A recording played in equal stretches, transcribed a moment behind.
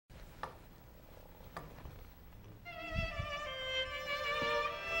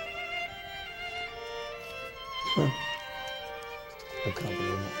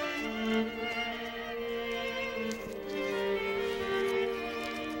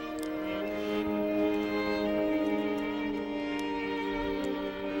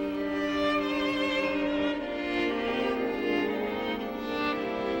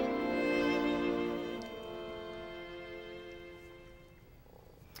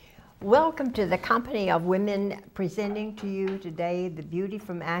Welcome to the Company of Women, presenting to you today the Beauty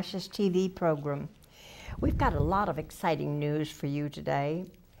from Ashes TV program. We've got a lot of exciting news for you today.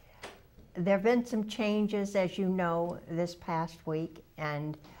 There have been some changes, as you know, this past week,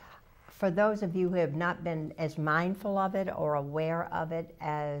 and for those of you who have not been as mindful of it or aware of it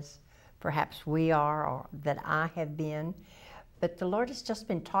as perhaps we are or that I have been, but the Lord has just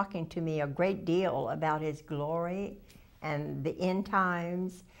been talking to me a great deal about His glory and the end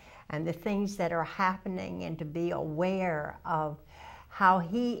times and the things that are happening, and to be aware of how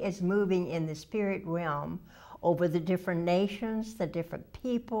He is moving in the spirit realm over the different nations, the different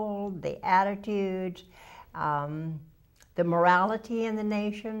people, the attitudes, the morality in the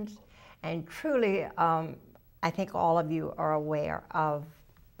nations. And truly, I think all of you are aware of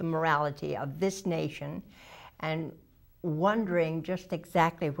the morality of this nation and wondering just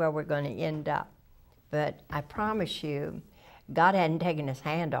exactly where we're going to end up. But I promise you, God hadn't taken His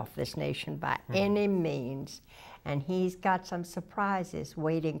hand off this nation by any means, and He's got some surprises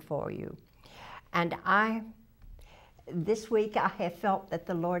waiting for you. And this week I have felt that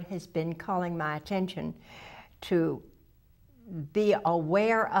the Lord has been calling my attention to be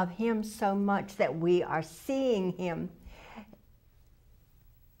aware of Him so much that we are seeing Him.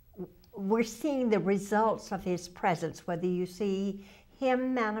 We're seeing the results of His presence, whether you see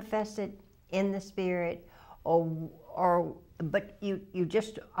Him manifested in the Spirit but you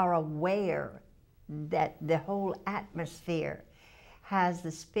just are aware that the whole atmosphere has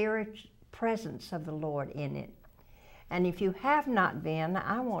the spirit presence of the Lord in it. And if you have not been,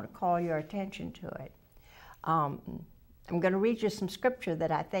 I want to call your attention to it. I'm going to read you some scripture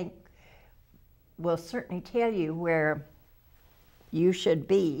that I think will certainly tell you where you should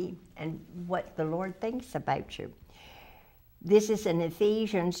be and what the Lord thinks about you. This is in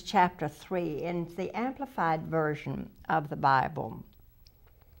Ephesians chapter 3, in the Amplified version of the Bible.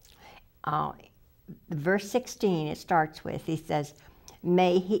 Verse 16, it starts with, he says,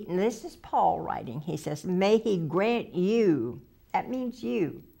 may He, and this is Paul writing, he says, may He grant you, that means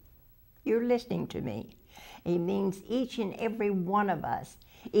you, you're listening to me. He means each and every one of us,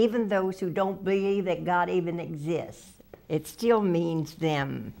 even those who don't believe that God even exists. It still means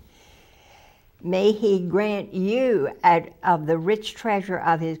them. May He grant you out of the rich treasure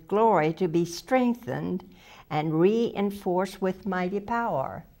of His glory to be strengthened and reinforced with mighty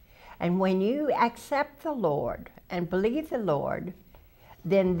power. And when you accept the Lord and believe the Lord,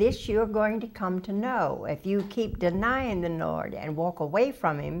 then this you're going to come to know. If you keep denying the Lord and walk away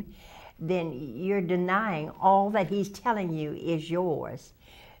from Him, then you're denying all that He's telling you is yours.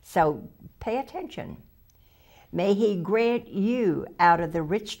 So pay attention. May He grant you out of the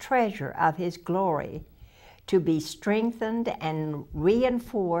rich treasure of His glory to be strengthened and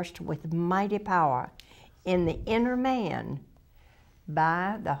reinforced with mighty power in the inner man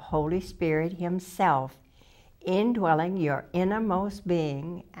by the Holy Spirit Himself, indwelling your innermost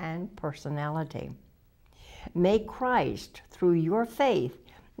being and personality. May Christ, through your faith,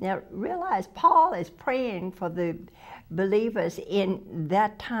 now realize Paul is praying for the believers in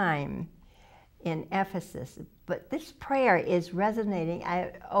that time in Ephesus, but this prayer is resonating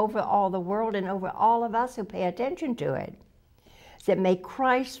over all the world and over all of us who pay attention to it. That may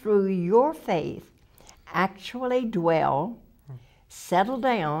Christ, through your faith, actually dwell, settle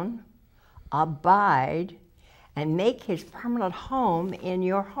down, abide, and make His permanent home in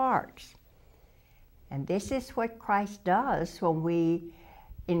your hearts. And this is what Christ does when we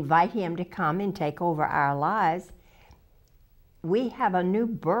invite Him to come and take over our lives. We have a new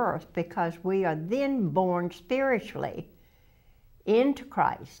birth because we are then born spiritually into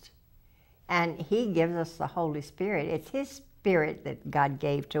Christ. And He gives us the Holy Spirit. It's His Spirit that God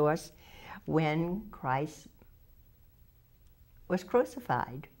gave to us when Christ was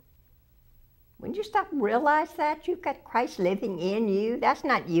crucified. When you stop and realize that, you've got Christ living in you. That's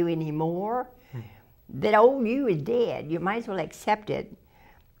not you anymore. That old you is dead. You might as well accept it.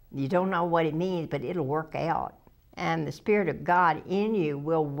 You don't know what it means, but it'll work out. And the Spirit of God in you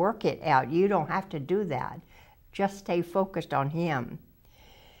will work it out. You don't have to do that. Just stay focused on Him.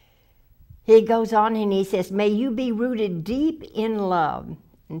 He goes on and he says, may you be rooted deep in love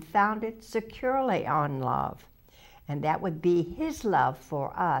and founded securely on love. And that would be His love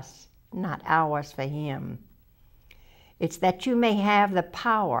for us, not ours for Him. It's that you may have the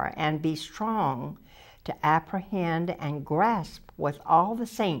power and be strong to apprehend and grasp with all the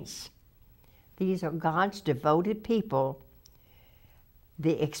saints. These are God's devoted people.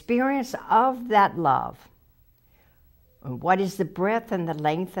 The experience of that love. What is the breadth and the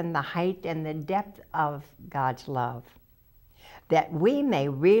length and the height and the depth of God's love? That we may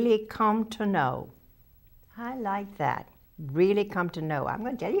really come to know. I like that. Really come to know. I'm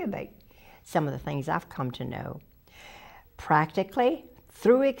going to tell you about some of the things I've come to know. Practically,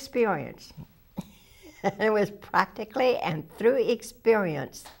 through experience. It was practically and through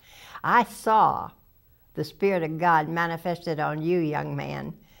experience. I saw the Spirit of God manifested on you, young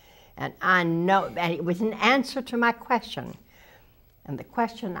man. And I know, and it was an answer to my question. And the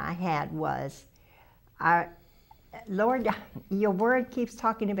question I had was, Lord, your word keeps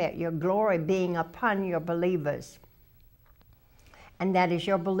talking about your glory being upon your believers. And that as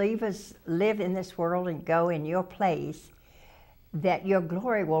your believers live in this world and go in your place, that your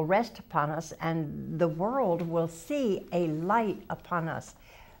glory will rest upon us and the world will see a light upon us,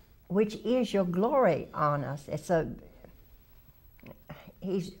 which is your glory on us.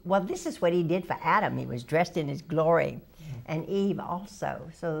 Well, this is what he did for Adam. He was dressed in his glory, and Eve also.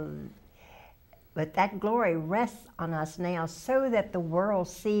 But that glory rests on us now so that the world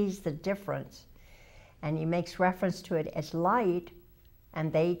sees the difference. And he makes reference to it as light,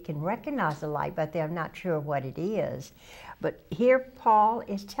 and they can recognize the light, but they're not sure what it is. But here Paul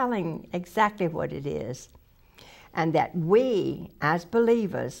is telling exactly what it is, and that we, as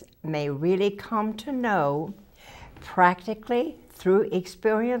believers, may really come to know practically through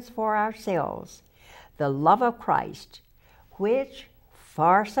experience for ourselves the love of Christ, which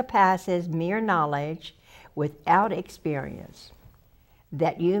far surpasses mere knowledge without experience,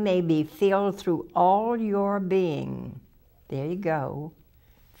 that you may be filled through all your being. There you go.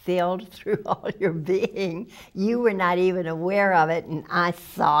 Filled through all your being. You were not even aware of it, and I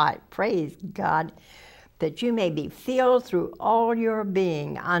saw it. Praise God. That you may be filled through all your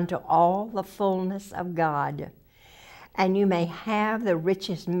being unto all the fullness of God, and you may have the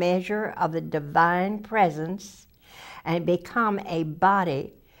richest measure of the divine presence and become a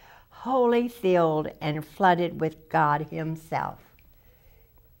body wholly filled and flooded with God himself.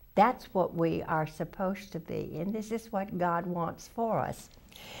 That's what we are supposed to be, and this is what God wants for us.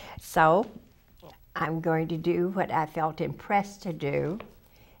 So I'm going to do what I felt impressed to do,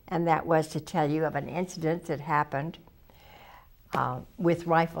 and that was to tell you of an incident that happened with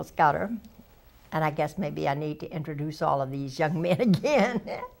Rifle Scudder. And I guess maybe I need to introduce all of these young men again.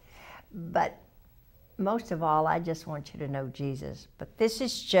 But most of all, I just want you to know Jesus. But this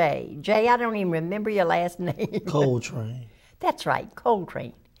is Jay. Jay, I don't even remember your last name. Coltrane. That's right,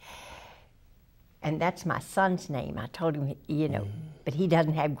 Coltrane. And that's my son's name. I told him, you know, but he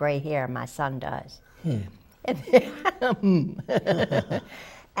doesn't have gray hair. My son does.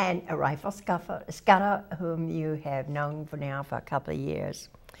 And a Rifle Scudder, whom you have known for now for a couple of years.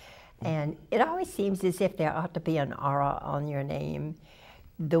 And it always seems as if there ought to be an aura on your name,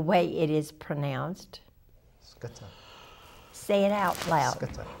 the way it is pronounced. Scudder. Say it out loud.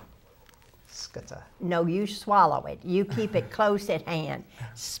 Scudder. Scudder. No, you swallow it. You keep it close at hand.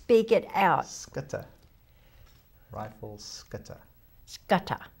 Speak it out. Scudder. Rifle Scudder.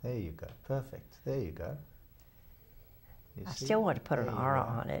 Scudder. There you go. Perfect. There you go. You I see? still want to put an There you aura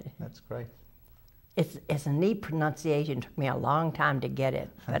are. on it. That's great. It's a neat pronunciation. It took me a long time to get it,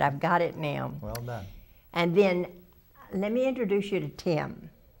 but I've got it now. Well done. And then let me introduce you to Tim.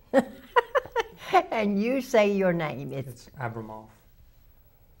 And you say your name. It's Abramov.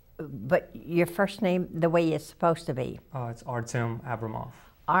 But your first name, the way it's supposed to be. It's Artem Abramov.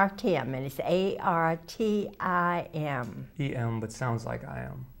 Artem, and it's A-R-T-I-M. E-M, but sounds like I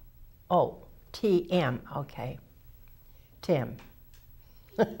am. Oh, T-M, okay. Tim.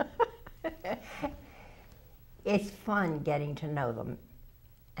 It's fun getting to know them.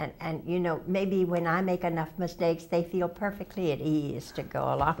 And you know, maybe when I make enough mistakes, they feel perfectly at ease to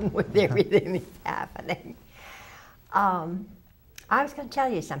go along with everything that's happening. I was going to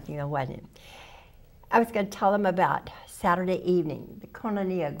tell you something, though, wasn't it? I was going to tell them about Saturday evening. The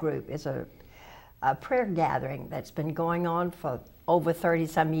Koinonia group is a prayer gathering that's been going on for over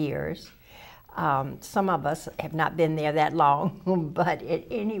 30-some years. Some of us have not been there that long, but at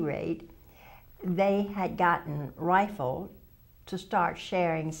any rate, they had gotten Rifle to start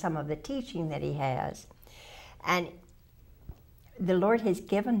sharing some of the teaching that he has. And the Lord has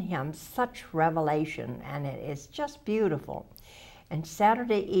given him such revelation, and it is just beautiful. And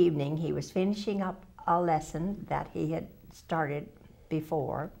Saturday evening, he was finishing up a lesson that he had started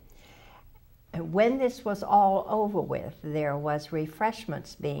before. And when this was all over with, there was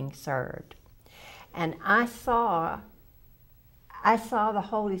refreshments being served. And I saw I saw the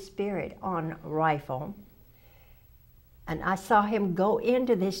Holy Spirit on Rifle, and I saw him go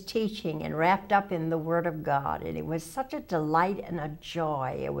into this teaching and wrapped up in the Word of God, and it was such a delight and a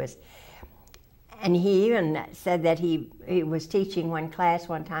joy. It was, and he even said that he was teaching one class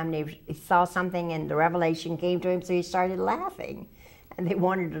one time, and he saw something and the revelation came to him, so he started laughing, and they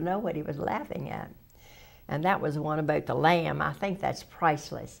wanted to know what he was laughing at. And that was one about the lamb. I think that's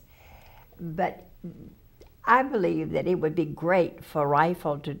priceless. But I believe that it would be great for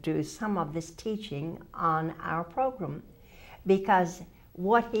Rifle to do some of this teaching on our program, because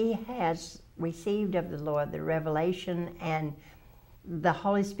what he has received of the Lord, the revelation and the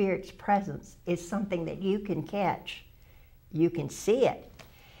Holy Spirit's presence, is something that you can catch. You can see it.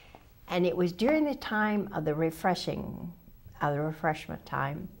 And it was during the time of the refreshment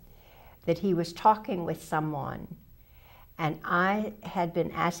time, that he was talking with someone. And I had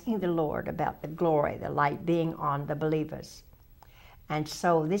been asking the Lord about the glory, the light being on the believers. And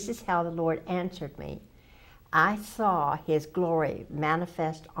so this is how the Lord answered me. I saw his glory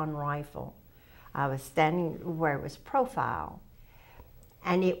manifest on Rifle. I was standing where it was profile,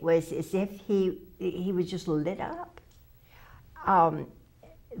 and it was as if he was just lit up.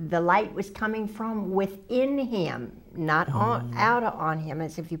 The light was coming from within him, not out on him,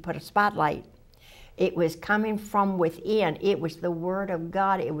 as if you put a spotlight. It was coming from within. It was the Word of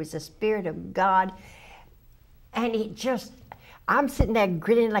God. It was the Spirit of God. And it just, I'm sitting there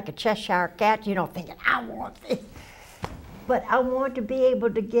grinning like a Cheshire cat, thinking, I want this. But I want to be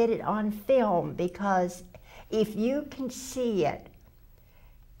able to get it on film, because if you can see it,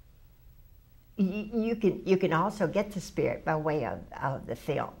 you can also get the Spirit by way of the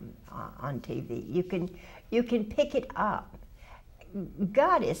film on TV. You can pick it up.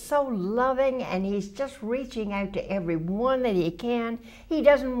 God is so loving, and he's just reaching out to everyone that he can. He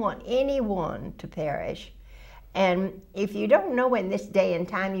doesn't want anyone to perish. And if you don't know in this day and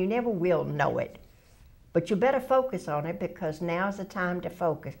time, you never will know it. But you better focus on it, because now's the time to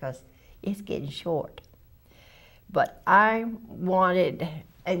focus, because it's getting short. But I wanted,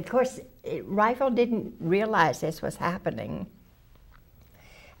 and of course, Rifle didn't realize this was happening.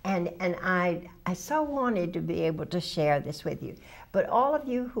 And I so wanted to be able to share this with you. But all of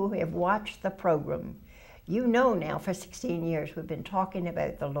you who have watched the program, you know now for 16 years we've been talking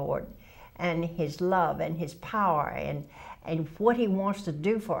about the Lord and his love and his power and what he wants to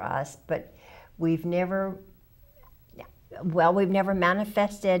do for us, but we've never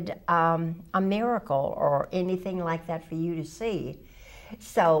manifested a miracle or anything like that for you to see.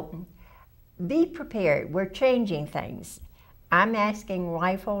 So be prepared. We're changing things. I'm asking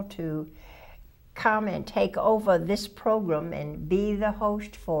Rifle to come and take over this program and be the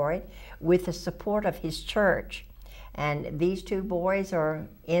host for it with the support of his church. And these two boys are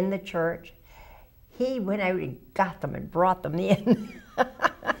in the church. He went out and got them and brought them in.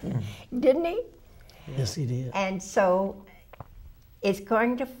 Didn't he? Yes, he did. And so it's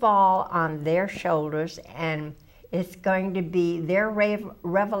going to fall on their shoulders, and it's going to be their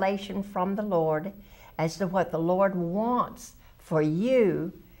revelation from the Lord as to what the Lord wants for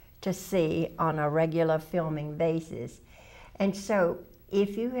you to see on a regular filming basis. And so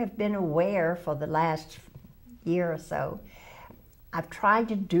if you have been aware for the last year or so, I've tried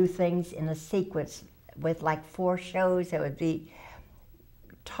to do things in a sequence with like 4 shows that would be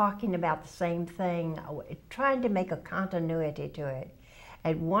talking about the same thing, trying to make a continuity to it.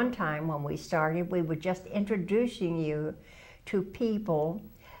 At one time when we started, we were just introducing you to people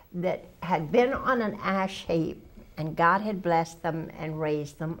that had been on an ash heap, and God had blessed them and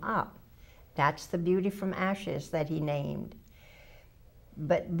raised them up. That's the beauty from ashes that he named.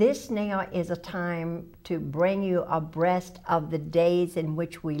 But this now is a time to bring you abreast of the days in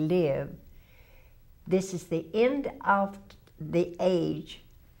which we live. This is the end of the age.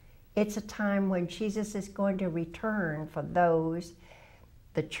 It's a time when Jesus is going to return for those,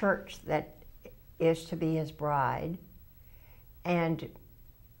 the church that is to be his bride. And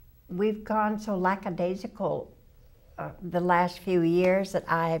we've gone so lackadaisical the last few years that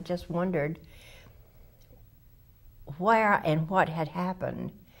I have just wondered where and what had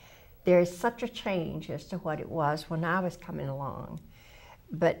happened. There is such a change as to what it was when I was coming along.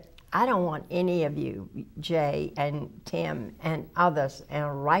 But I don't want any of you, Jay and Tim and others,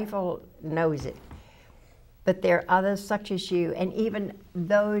 and Rifle knows it, but there are others such as you, and even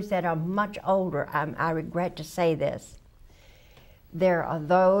those that are much older. I regret to say this. There are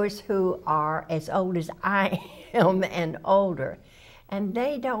those who are as old as I am and older, and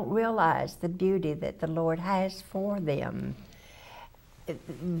they don't realize the beauty that the Lord has for them.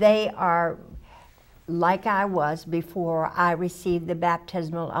 They are like I was before I received the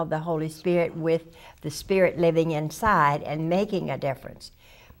baptismal of the Holy Spirit, with the Spirit living inside and making a difference.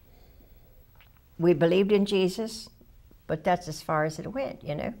 We believed in Jesus, but that's as far as it went,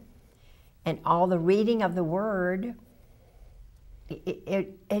 you know. And all the reading of the Word,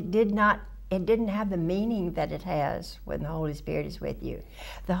 it didn't have the meaning that it has when the Holy Spirit is with you.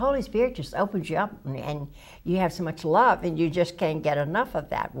 The Holy Spirit just opens you up, and you have so much love, and you just can't get enough of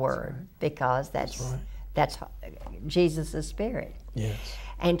that Word, because that's Jesus' Spirit. Yes.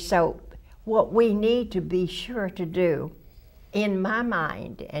 And so what we need to be sure to do, in my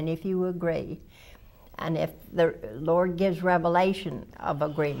mind, and if you agree, and if the Lord gives revelation of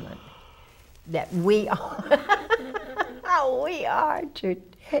agreement, that we are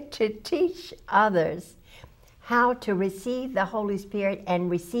to teach others how to receive the Holy Spirit and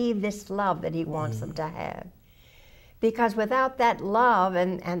receive this love that He wants them to have. Because without that love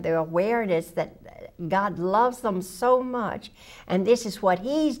and the awareness that God loves them so much, and this is what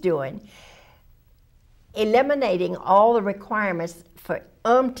He's doing, eliminating all the requirements for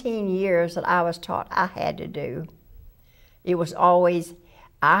umpteen years that I was taught I had to do. It was always,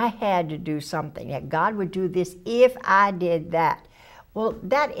 I had to do something, that God would do this if I did that. Well,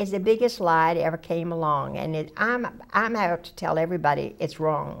 that is the biggest lie that ever came along, and I'm out to tell everybody it's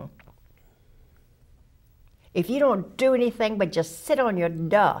wrong. If you don't do anything but just sit on your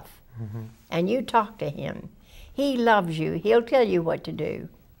duff and you talk to Him, He loves you. He'll tell you what to do.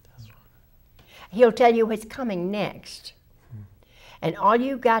 That's right. He'll tell you what's coming next. And all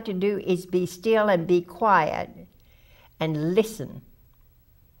you've got to do is be still and be quiet and listen.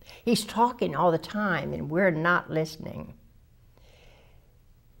 He's talking all the time, and we're not listening.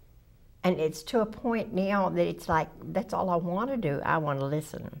 And it's to a point now that it's like, that's all I want to do. I want to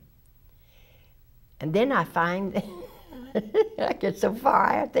listen. And then I find that I get so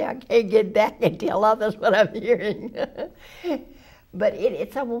far out there, I can't get back and tell others what I'm hearing. But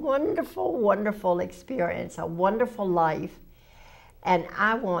it's a wonderful, wonderful experience, a wonderful life. And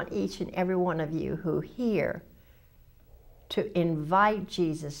I want each and every one of you who hear to invite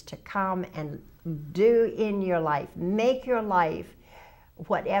Jesus to come and do in your life, make your life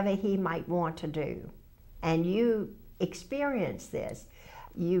whatever He might want to do. And you experience this.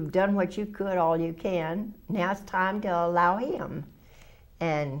 You've done what you could, all you can. Now it's time to allow Him.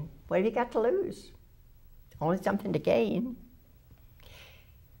 And what have you got to lose? Only something to gain.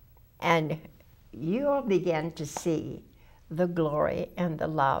 And you'll begin to see the glory and the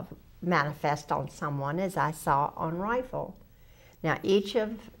love manifest on someone, as I saw on Rifle. Now each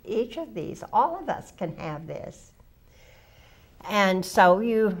of these, all of us can have this. And so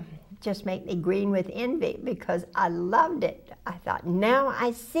you just make me green with envy, because I loved it. I thought, now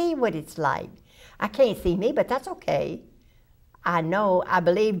I see what it's like. I can't see me, but that's okay. I know I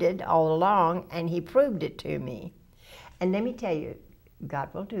believed it all along, and He proved it to me. And let me tell you,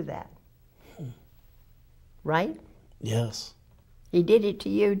 God will do that. Right? Yes. He did it to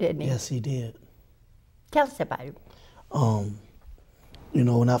you, didn't He? Yes, He did. Tell us about it. You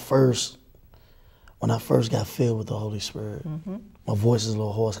know, when I first got filled with the Holy Spirit, my voice is a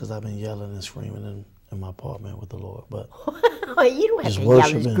little hoarse because I've been yelling and screaming in my apartment with the Lord. But you don't have just to yell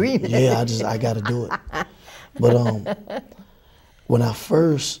worshiping, and scream. yeah, I got to do it. But when I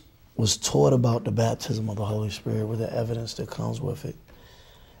first was taught about the baptism of the Holy Spirit with the evidence that comes with it,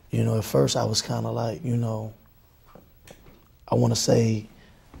 you know, at first I was kind of like, you know, I want to say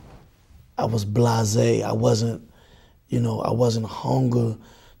I was blasé. I wasn't hunger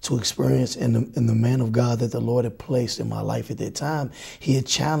to experience in the man of God that the Lord had placed in my life at that time. He had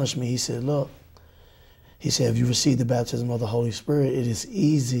challenged me. He said, look, he said, if you receive the baptism of the Holy Spirit, it is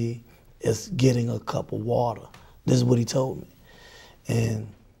easy as getting a cup of water. This is what he told me. And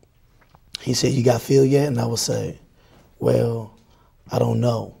he said, you got filled yet? And I would say, well, I don't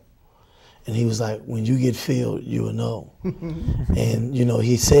know. And he was like, when you get filled, you will know. And, you know,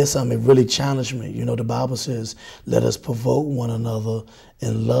 he said something that really challenged me. You know, the Bible says, let us provoke one another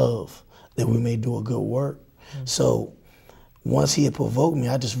in love that we may do a good work. So once he had provoked me,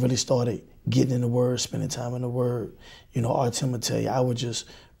 I just really started getting in the Word, spending time in the Word. You know, Artem would tell you, I would just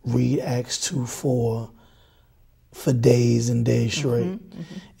read Acts 2:4 for days and days straight.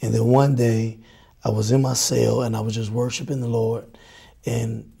 And then one day I was in my cell and I was just worshiping the Lord.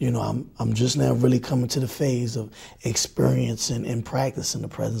 And, you know, I'm just now really coming to the phase of experiencing and practicing the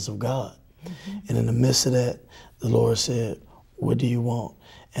presence of God. And in the midst of that, the Lord said, what do you want?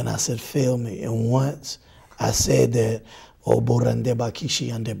 And I said, fill me. And once I said that,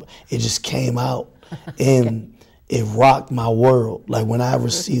 it just came out and it rocked my world. Like when I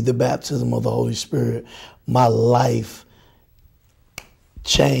received the baptism of the Holy Spirit, my life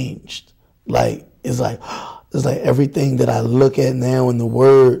changed. Like it's like everything that I look at now in the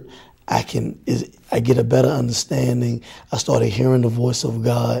Word, I get a better understanding. I started hearing the voice of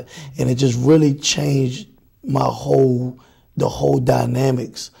God, and it just really changed the whole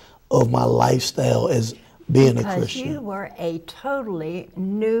dynamics of my lifestyle as being a Christian. Because you were a totally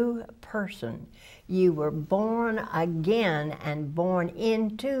new person. You were born again and born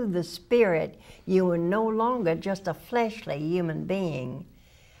into the Spirit. You were no longer just a fleshly human being,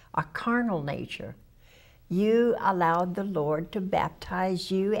 a carnal nature. You allowed the Lord to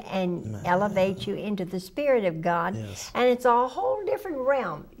baptize you and elevate you into the Spirit of God. Yes. And it's a whole different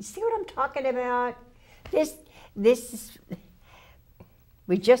realm. You see what I'm talking about? This is,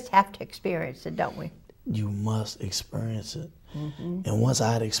 we just have to experience it, don't we? You must experience it. And once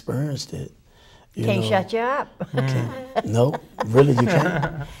I had experienced it, Can't shut you up. No, really you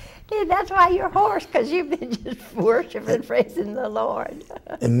can't. Yeah, that's why you're hoarse, because you've been just worshiping, praising the Lord.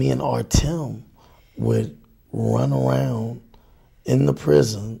 And me and Artem would run around in the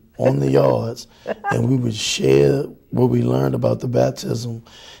prison on the yards, and we would share what we learned about the baptism,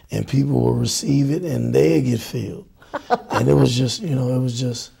 and people would receive it and they'd get filled. And it was just,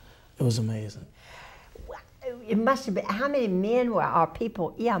 it was amazing. It must have been, how many men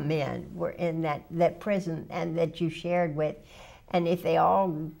men were in that prison and that you shared with? And if they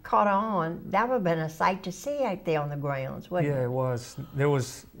all caught on, that would have been a sight to see out there on the grounds, wouldn't it? Yeah, it was. There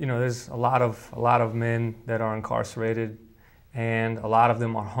was, there's a lot of men that are incarcerated, and a lot of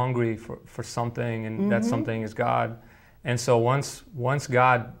them are hungry for something, and that something is God. And so once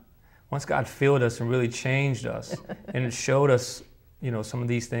God filled us and really changed us, and it showed us, some of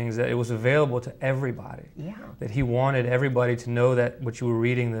these things, that it was available to everybody. Yeah. That He wanted everybody to know that what you were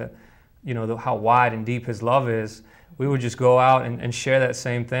reading, how wide and deep His love is. We would just go out and share that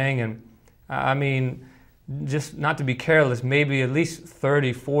same thing. And I mean, just not to be careless, maybe at least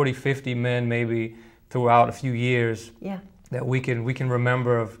 30, 40, 50 men maybe throughout a few years. Yeah. That we can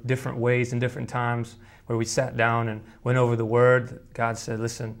remember of different ways and different times where we sat down and went over the Word. God said,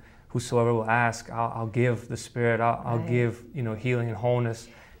 listen, whosoever will ask, I'll give the Spirit. I'll Right. give, healing and wholeness.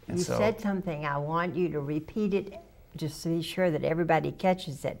 And You so, said something, I want you to repeat it just to be sure that everybody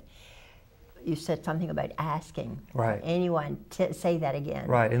catches it. You said something about asking. Right. Anyone, say that again.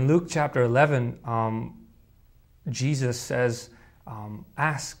 Right. In Luke chapter 11, Jesus says,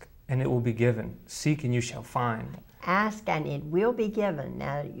 ask and it will be given. Seek and you shall find. Ask and it will be given.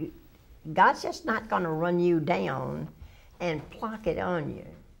 Now, God's just not going to run you down and pluck it on you.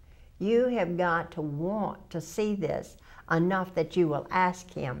 You have got to want to see this enough that you will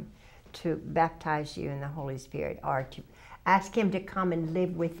ask Him to baptize you in the Holy Spirit, or to ask Him to come and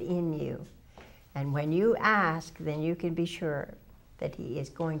live within you. And when you ask, then you can be sure that He is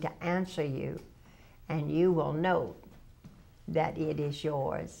going to answer you, and you will know that it is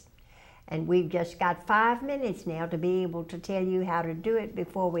yours. And we've just got 5 minutes now to be able to tell you how to do it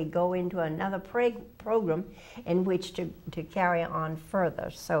before we go into another program in which to carry on further.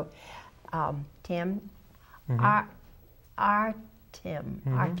 So, Tim,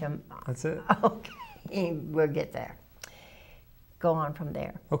 Artem. That's it. Okay, we'll get there. Go on from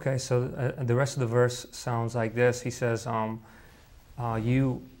there. Okay, so the rest of the verse sounds like this. He says,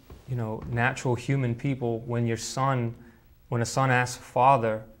 you natural human people, when a son asks a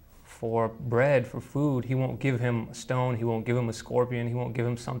father for bread, for food, he won't give him a stone, he won't give him a scorpion, he won't give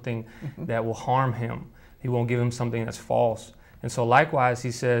him something that will harm him. He won't give him something that's false. And so likewise, he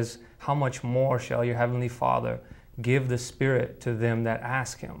says, how much more shall your heavenly Father give the Spirit to them that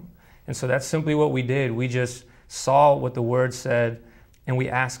ask Him? And so that's simply what we did. We just saw what the Word said, and we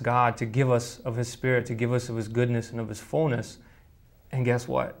asked God to give us of His Spirit, to give us of His goodness and of His fullness. And guess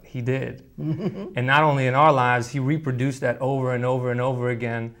what? He did. And not only in our lives, He reproduced that over and over and over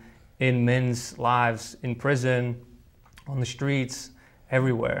again in men's lives, in prison, on the streets,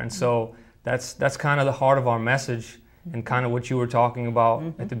 everywhere. And so that's kind of the heart of our message, and kind of what you were talking about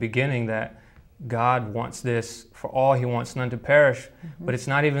at the beginning, that God wants this for all. He wants none to perish. But it's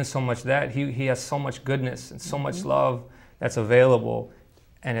not even so much that. He has so much goodness and so much love that's available,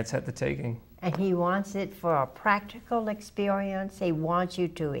 and it's at the taking. And He wants it for a practical experience. He wants you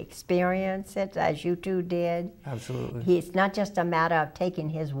to experience it as you two did. Absolutely. It's not just a matter of taking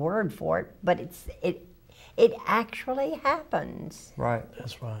His word for it, but it actually happens. Right.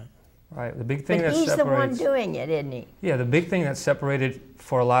 That's right. Right. The big thing But that He's separates... the one doing it, isn't He? Yeah, the big thing that separated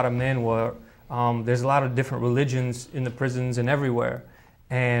for a lot of men were there's a lot of different religions in the prisons and everywhere.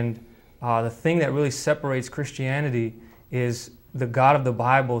 And the thing that really separates Christianity is the God of the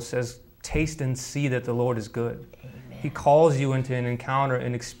Bible says, taste and see that the Lord is good. Amen. He calls you into an encounter,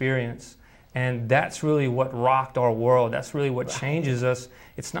 an experience. And that's really what rocked our world. That's really what changes us.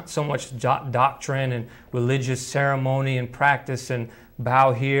 It's not so much doctrine and religious ceremony and practice and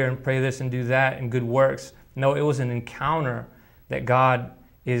bow here and pray this and do that and good works. No, it was an encounter that God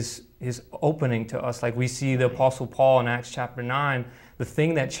is opening to us. Like we see the Apostle Paul in Acts chapter 9, the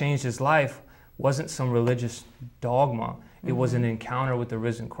thing that changed his life wasn't some religious dogma. It was an encounter with the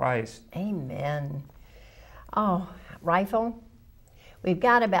risen Christ. Amen. Oh, Rifle, we've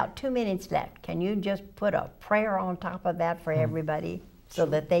got about 2 minutes left. Can you just put a prayer on top of that for everybody so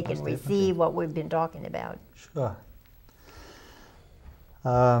that they can receive what we've been talking about? Sure.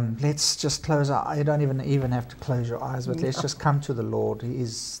 Let's just close our. You don't even have to close your eyes, but let's just come to the Lord. He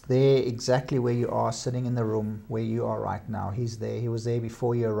is there exactly where you are, sitting in the room where you are right now. He's there. He was there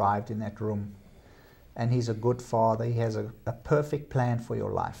before you arrived in that room. And He's a good Father. He has a perfect plan for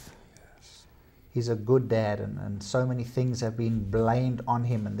your life. Yes. He's a good dad, and so many things have been blamed on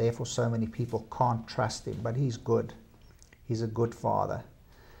Him, and therefore so many people can't trust Him. But He's good. He's a good Father.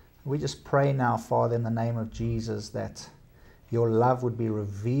 We just pray now, Father, in the name of Jesus, that your love would be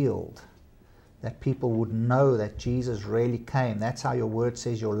revealed, that people would know that Jesus really came. That's how your word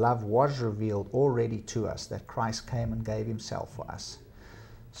says your love was revealed already to us, that Christ came and gave Himself for us.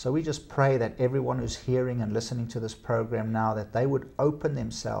 So we just pray that everyone who's hearing and listening to this program now, that they would open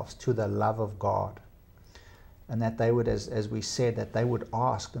themselves to the love of God. And that they would, as we said, that they would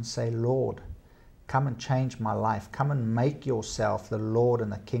ask and say, Lord, come and change my life. Come and make yourself the Lord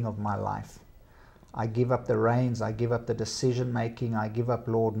and the King of my life. I give up the reins, I give up the decision making, I give up,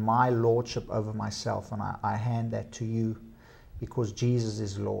 Lord, my lordship over myself, and I hand that to you, because Jesus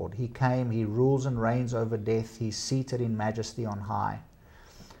is Lord. He came, He rules and reigns over death, He's seated in majesty on high,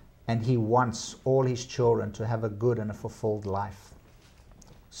 and He wants all His children to have a good and a fulfilled life.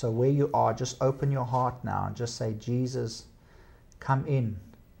 So where you are, just open your heart now and just say, Jesus, come in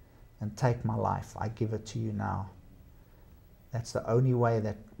and take my life. I give it to you now. That's the only way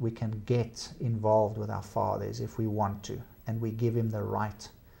that we can get involved with our Father, is if we want to, and we give Him the right,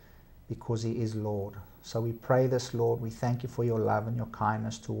 because He is Lord. So we pray this, Lord. We thank you for your love and your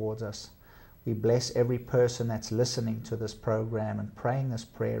kindness towards us. We bless every person that's listening to this program and praying this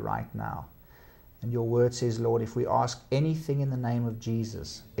prayer right now. And your word says, Lord, if we ask anything in the name of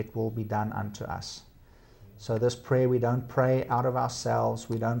Jesus, it will be done unto us. So this prayer, we don't pray out of ourselves.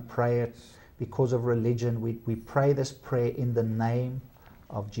 We don't pray it because of religion. We pray this prayer in the name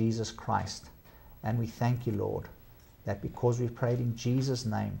of Jesus Christ. And we thank you, Lord, that because we've prayed in Jesus'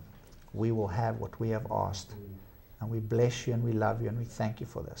 name, we will have what we have asked. And we bless you and we love you and we thank you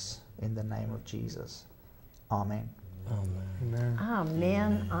for this. In the name of Jesus. Amen. Amen.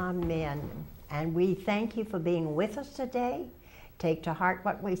 Amen. Amen. And we thank you for being with us today. Take to heart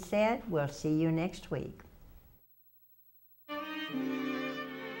what we said. We'll see you next week.